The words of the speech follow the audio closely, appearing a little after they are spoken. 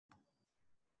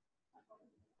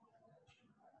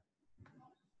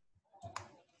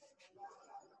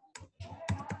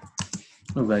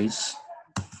Hello guys,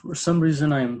 for some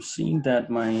reason I'm seeing that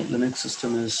my Linux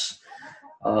system is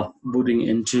booting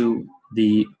into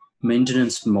the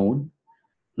maintenance mode.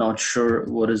 Not sure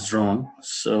what is wrong,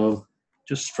 so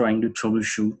just trying to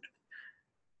troubleshoot.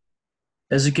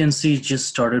 As you can see, it just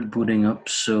started booting up,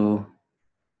 so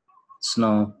it's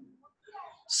now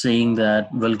saying that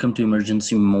welcome to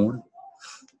emergency mode,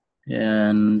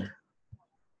 and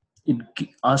it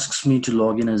asks me to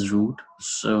log in as root.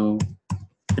 So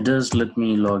it does let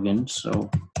me log in. So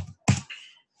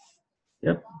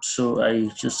yep, so I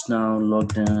just now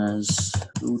logged in as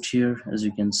root here, as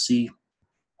you can see.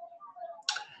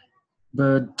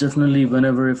 But definitely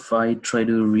whenever if I try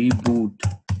to reboot,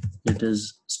 it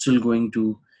is still going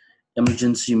to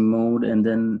emergency mode and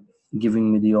then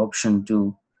giving me the option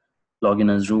to log in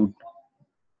as root.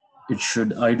 It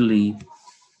should ideally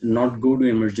not go to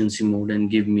emergency mode and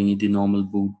give me the normal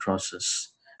boot process.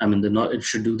 I mean, it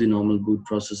should do the normal boot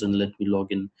process and let me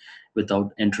log in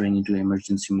without entering into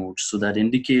emergency mode. So that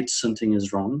indicates something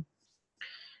is wrong,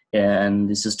 and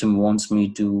the system wants me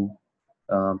to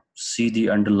see the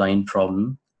underlying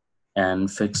problem and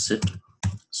fix it.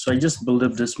 So I just built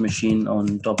up this machine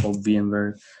on top of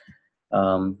VMware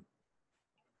um,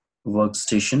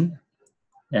 workstation,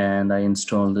 and I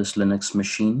installed this Linux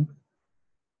machine.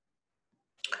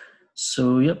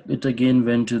 So yep, it again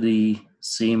went to the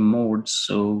same mode.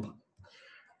 So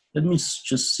let me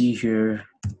just see here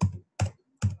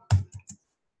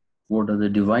what are the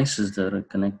devices that are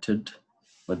connected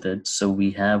with it. So we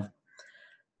have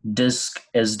disk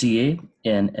SDA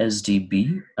and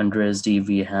SDB. Under SD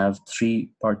we have three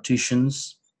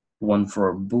partitions, one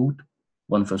for boot,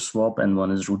 one for swap, and one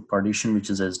is root partition,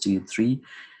 which is SD3.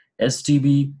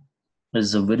 SDB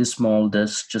is a very small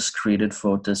disk just created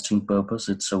for testing purpose.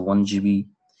 It's a 1 GB.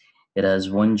 It has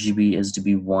 1 GB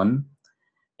SDB1,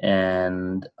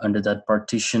 and under that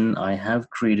partition I have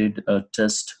created a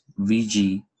test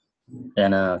VG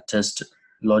and a test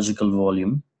logical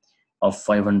volume of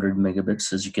 500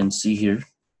 megabits, as you can see here.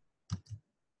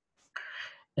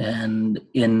 And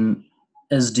in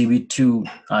SDB2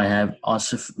 I have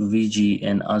ASIF VG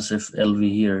and ASIF LV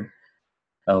here,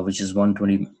 which is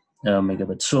 120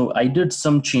 megabits. So I did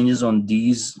some changes on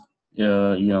these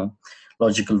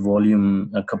logical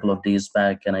volume a couple of days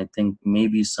back, and I think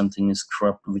maybe something is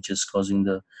corrupt which is causing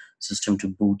the system to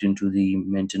boot into the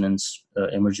maintenance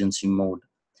emergency mode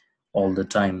all the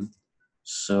time.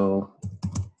 So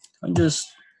I'm just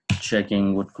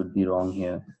checking what could be wrong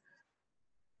here.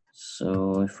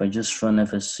 So if I just run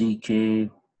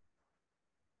fsck,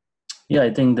 yeah,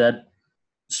 I think that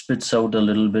spits out a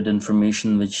little bit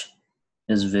information which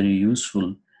is very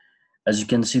useful. As you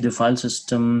can see, the file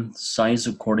system size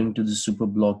according to the super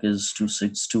block is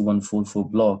 262.144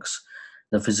 blocks.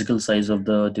 The physical size of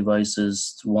the device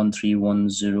is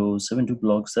 131072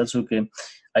 blocks. That's okay.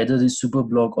 Either the super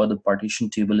block or the partition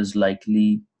table is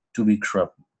likely to be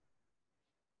corrupt.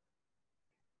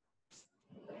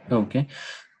 Okay,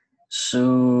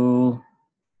 so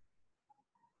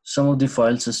some of the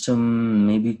file system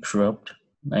may be corrupt.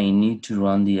 I need to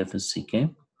run the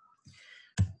fsck.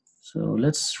 So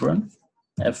let's run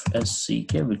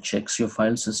fsck, which checks your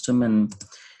file system and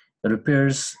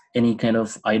repairs any kind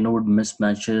of inode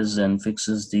mismatches and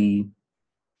fixes the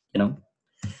the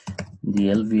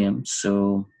LVM.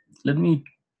 So let me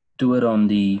do it on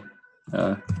the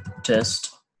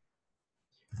test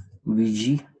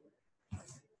VG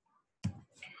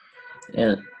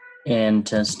and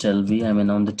test LV. I mean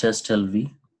on the test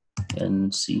LV,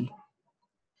 and see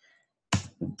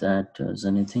if that does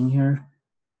anything here.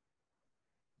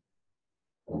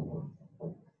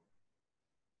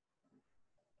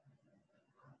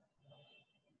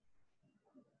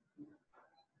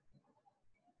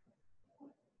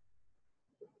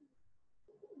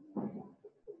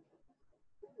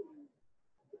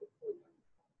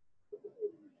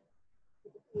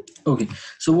 Okay,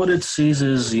 so what it says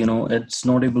is, it's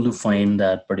not able to find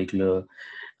that particular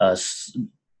uh,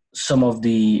 some of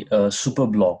the super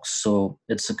blocks. So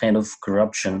it's a kind of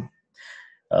corruption.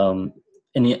 And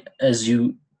as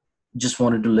you just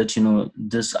wanted to let you know,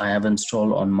 this I have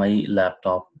installed on my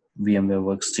laptop VMware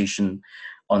workstation.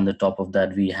 On the top of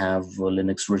that we have a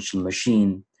Linux virtual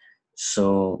machine.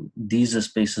 So these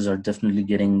spaces are definitely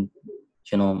getting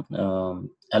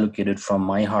allocated from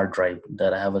my hard drive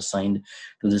that I have assigned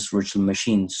to this virtual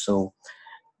machine. So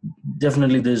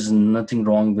definitely there's nothing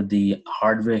wrong with the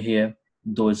hardware here,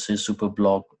 though it's a super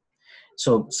block.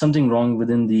 So something wrong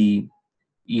within the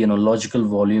logical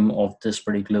volume of this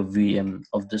particular VM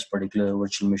of this particular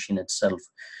virtual machine itself.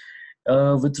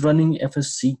 With running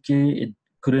fsck, it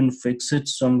couldn't fix it,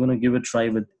 so I'm going to give a try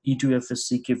with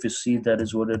E2FSCK. If you see, that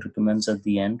is what it recommends at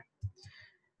the end.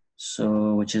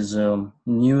 So, which is a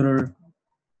newer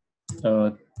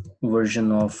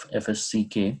version of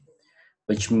FSCK,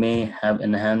 which may have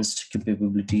enhanced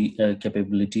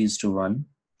capabilities to run.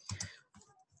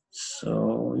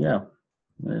 So yeah,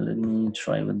 well, let me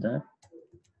try with that.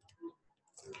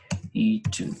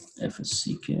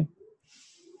 E2FSCK.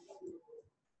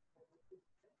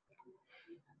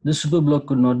 The superblock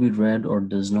could not be read or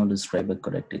does not describe a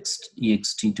correct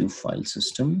ext2 file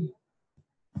system.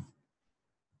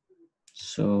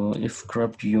 So if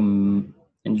corrupt, you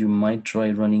might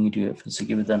try running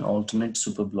E2FSCK with an alternate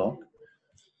superblock.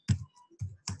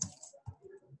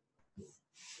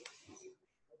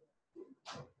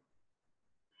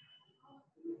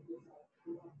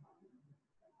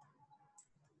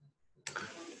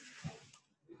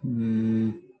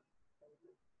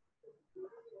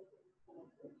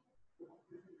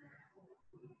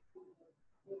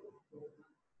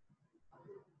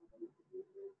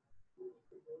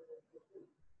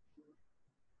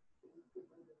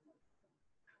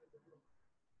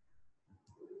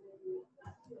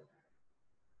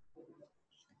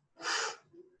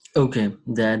 Okay,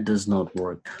 that does not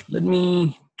work. Let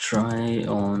me try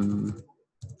on.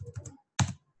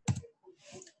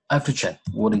 I have to check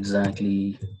what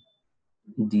exactly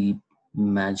the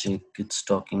magic it's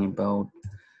talking about.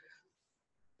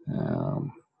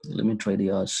 Let me try the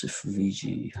asif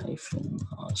vg hyphen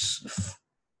asif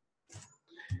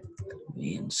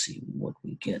and see what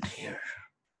we get here.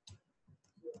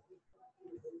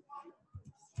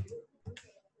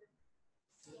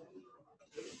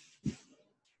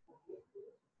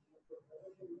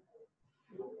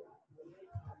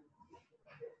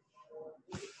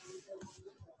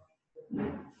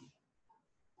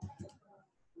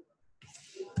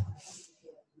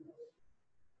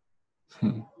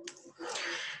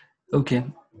 Okay,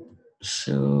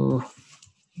 so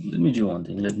let me do one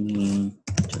thing. Let me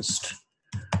just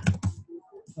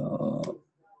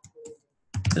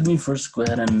let me first go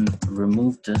ahead and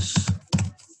remove this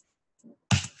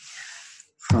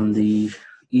from the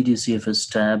EDCFS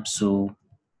tab. So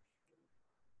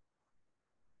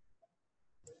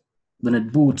when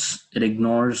it boots, it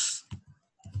ignores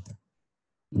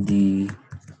the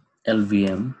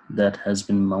LVM that has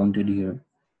been mounted here,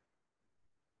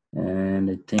 and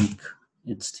I think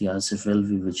it's the ASIF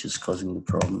LV which is causing the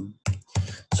problem.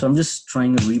 So I'm just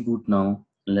trying a reboot now.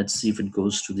 Let's see if it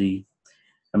goes to the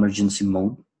emergency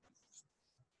mode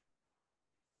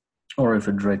or if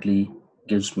it directly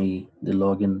gives me the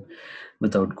login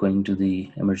without going to the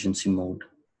emergency mode.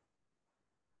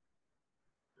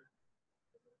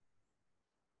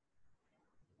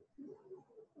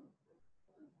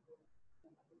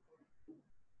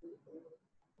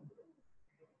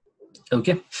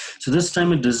 Okay, so this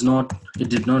time it did not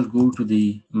go to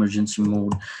the emergency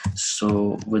mode.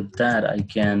 So with that, I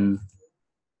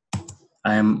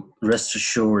am rest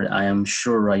assured, I am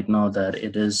sure right now that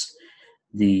it is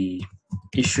the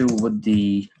issue with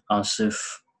the ASIF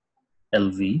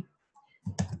LV,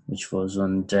 which was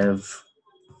on dev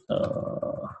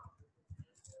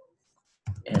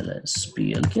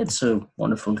lsplk. It's a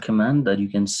wonderful command that you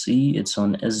can see. It's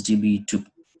on sdb2.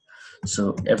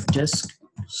 So fdisk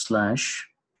slash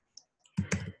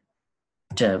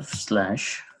dev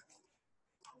slash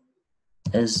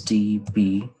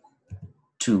sdb2.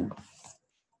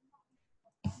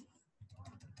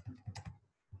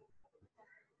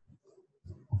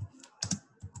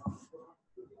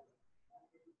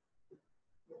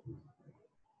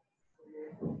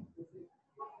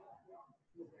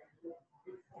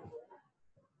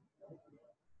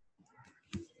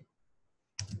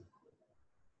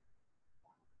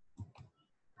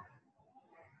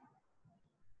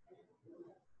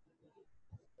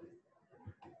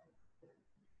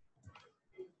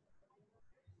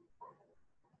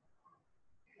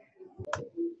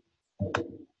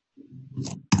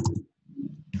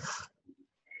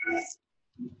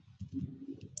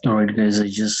 All right, guys, I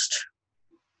just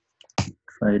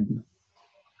tried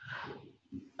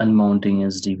unmounting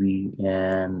SDB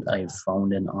and I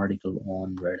found an article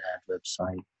on Red Hat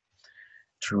website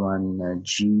to run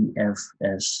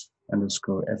GFS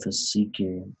underscore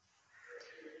FSCK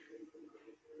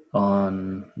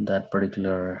on that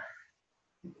particular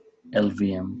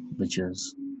LVM, which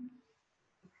is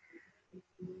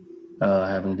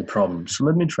having the problem. So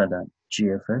let me try that.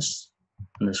 GFS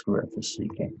underscore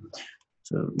FSCK.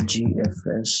 So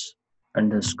GFS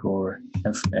underscore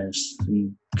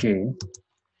FSCK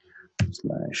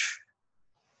slash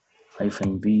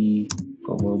hyphen B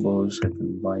verbose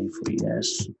hyphen Y for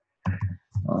yes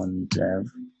on dev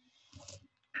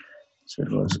So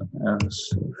it was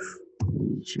asif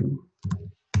vg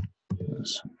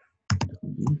asif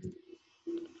lv.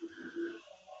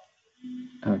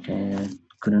 Okay, I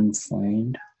couldn't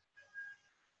find.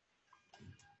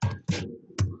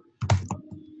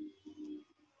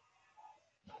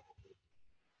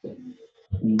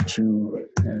 E2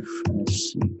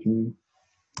 FSCK.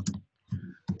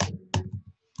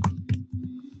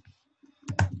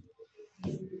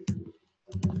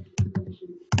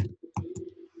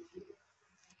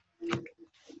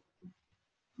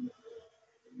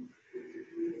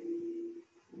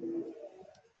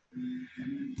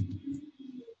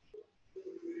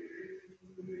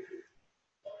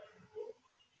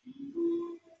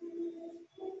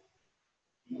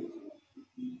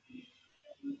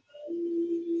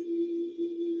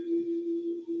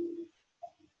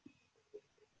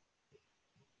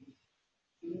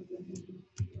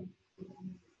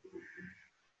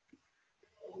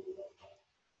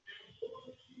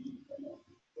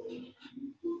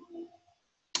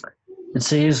 It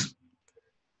says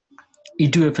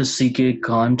E2FSCK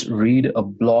can't read a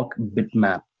block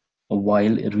bitmap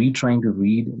while retrying to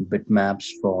read bitmaps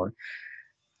for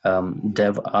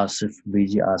dev asif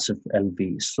vg asif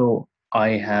lv. So I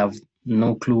have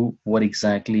no clue what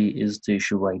exactly is the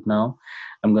issue right now.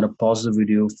 I'm going to pause the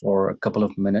video for a couple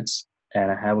of minutes and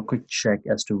have a quick check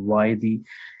as to why the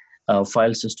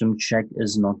file system check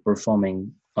is not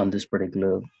performing on this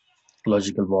particular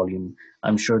logical volume.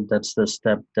 I'm sure that's the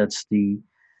step, that's the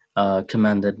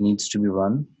command that needs to be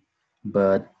run,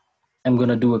 but I'm going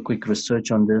to do a quick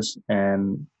research on this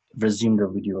and resume the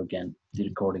video again, the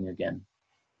recording again.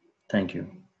 Thank you.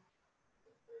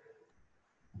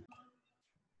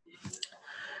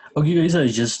 Okay, guys, I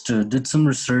just did some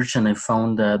research and I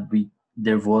found that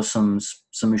there was some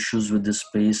issues with the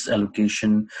space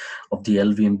allocation of the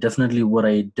LVM. Definitely, what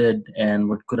I did and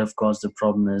what could have caused the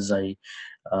problem is I,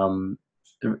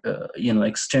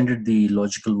 extended the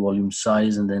logical volume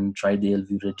size and then tried the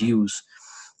LV reduce,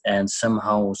 and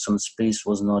somehow some space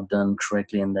was not done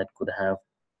correctly, and that could have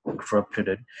corrupted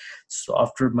it. So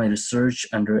after my research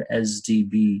under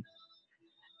SDB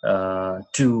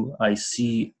 2, I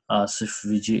see Asif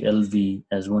VGLV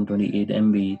as 128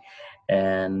 MB,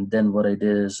 and then what I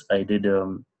did is I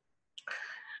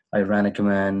ran a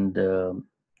command to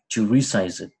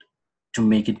resize it to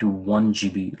make it to 1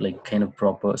 GB, like kind of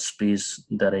proper space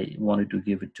that I wanted to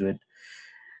give it to it.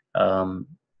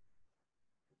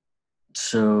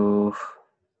 So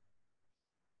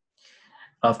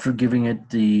after giving it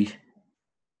the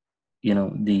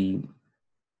the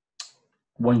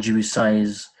 1 GB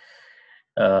size,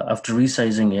 after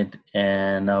resizing it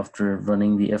and after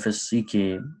running the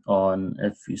FSCK on,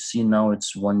 if you see now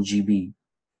it's 1 GB,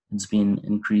 it's been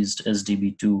increased.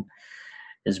 SDB2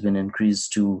 has been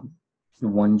increased to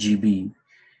 1 GB,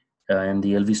 and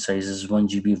the LV size is 1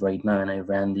 GB right now, and I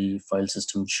ran the file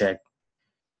system check.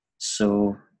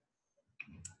 So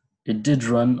it did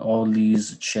run all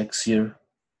these checks here,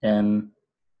 and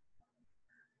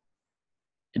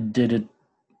it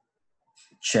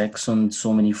checks on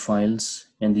so many files,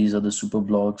 and these are the super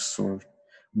blocks or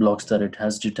blocks that it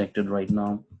has detected right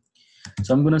now.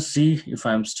 So I'm gonna see if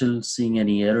I'm still seeing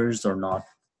any errors or not.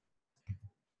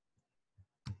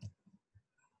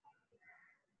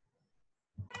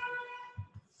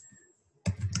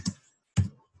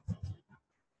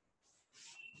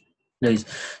 Guys,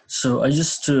 so I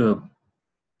just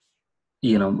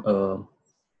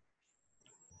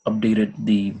updated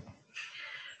the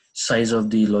size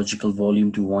of the logical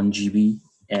volume to 1 GB,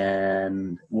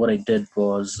 and what I did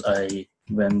was I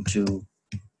went to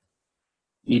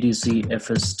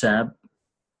EDCFS tab,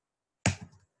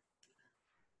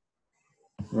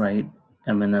 right?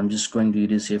 I mean, I'm just going to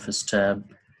EDCFS tab,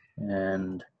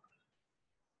 and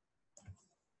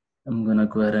I'm gonna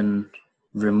go ahead and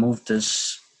remove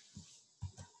this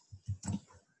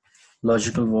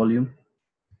logical volume.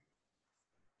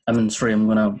 I'm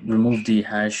gonna remove the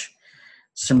hash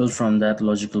symbol from that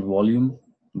logical volume,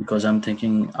 because I'm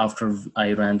thinking after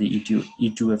I ran the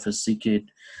E2FSCK, it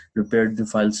repaired the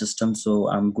file system. So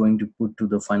I'm going to put to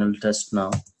the final test now.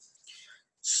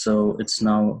 So it's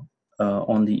now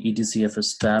on the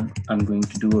EDCFS tab. I'm going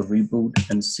to do a reboot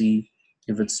and see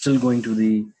if it's still going to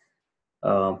the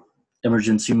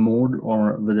emergency mode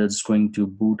or whether it's going to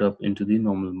boot up into the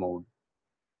normal mode.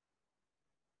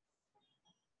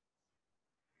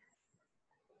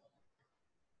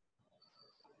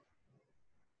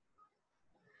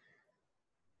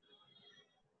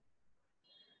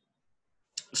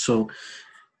 So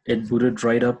it booted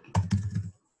right up,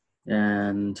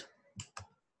 and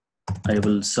I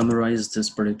will summarize this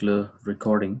particular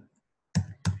recording.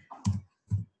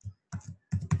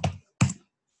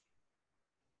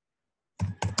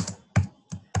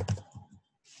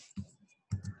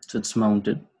 So it's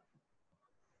mounted.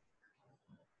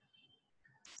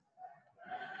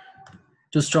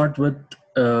 To start with,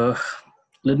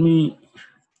 let me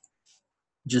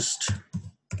just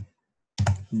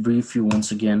brief you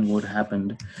once again what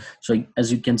happened. So as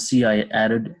you can see, I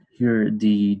added here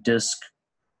the disk,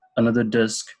 another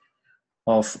disk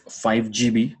of 5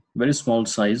 GB, very small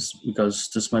size because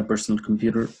this is my personal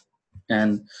computer,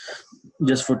 and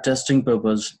just for testing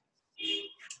purpose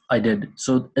I did.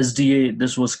 So SDA,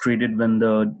 this was created when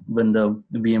the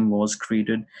VM was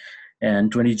created,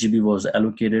 and 20 GB was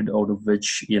allocated, out of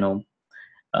which, you know,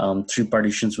 three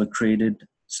partitions were created: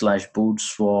 slash boot,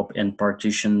 swap, and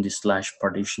partition. The slash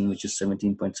partition, which is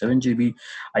 17.7 GB.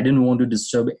 I didn't want to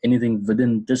disturb anything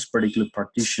within this particular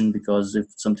partition, because if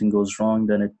something goes wrong,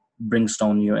 then it brings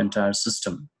down your entire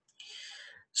system.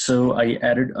 So I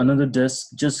added another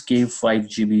disk, just gave 5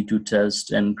 GB to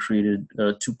test, and created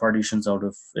two partitions out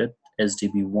of it: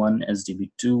 SDB1,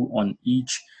 SDB2. On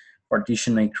each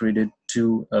partition, I created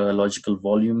two logical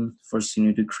volume. First, you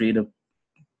need to create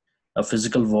a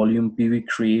physical volume PV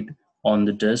create on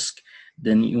the disk.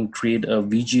 Then you create a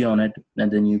VG on it, and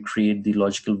then you create the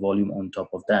logical volume on top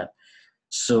of that.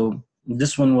 So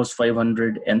this one was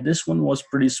 500, and this one was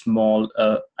pretty small.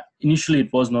 Initially,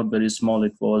 it was not very small.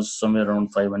 It was somewhere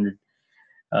around 500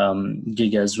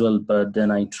 gig as well. But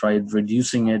then I tried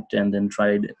reducing it and then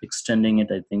tried extending it.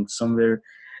 I think somewhere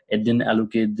it didn't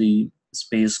allocate the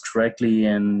space correctly,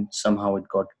 and somehow it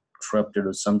got corrupted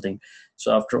or something.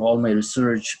 So after all my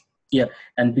research, yeah,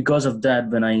 and because of that,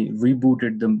 when I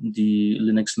rebooted the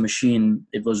Linux machine,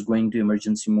 it was going to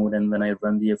emergency mode, and when I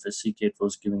run the FSCK, it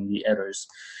was giving the errors.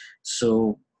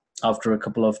 So after a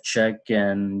couple of check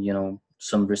and, you know,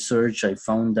 some research, I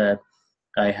found that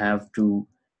I have to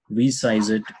resize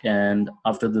it, and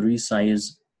after the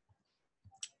resize,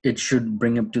 it should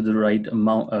bring up to the right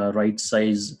amount, right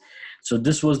size. So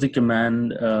this was the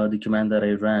command that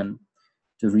I ran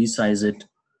to resize it.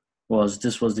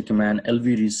 This was the command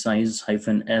lvreduce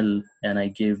 -l, and I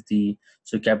gave the,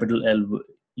 so capital L,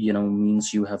 you know,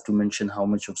 means you have to mention how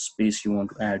much of space you want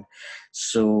to add.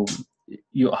 So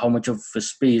you, how much of a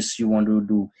space you want to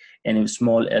do, and if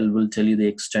small l will tell you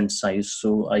the extent size. So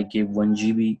I gave 1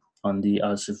 GB on the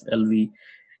ASIF LV,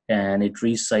 and it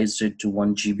resized it to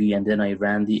 1 GB, and then I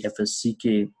ran the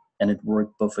FSCK, and it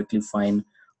worked perfectly fine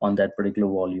on that particular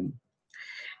volume.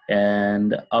 And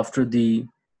after the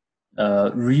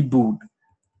reboot,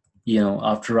 you know,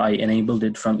 after I enabled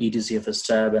it from etcfs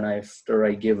tab, and after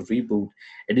I gave a reboot,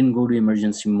 it didn't go to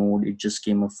emergency mode. It just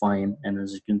came up fine, and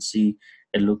as you can see,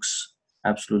 it looks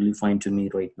absolutely fine to me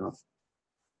right now.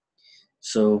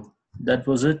 So that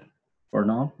was it for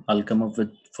now. I'll come up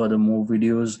with further more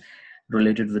videos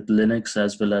related with Linux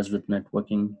as well as with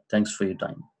networking. Thanks for your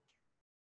time.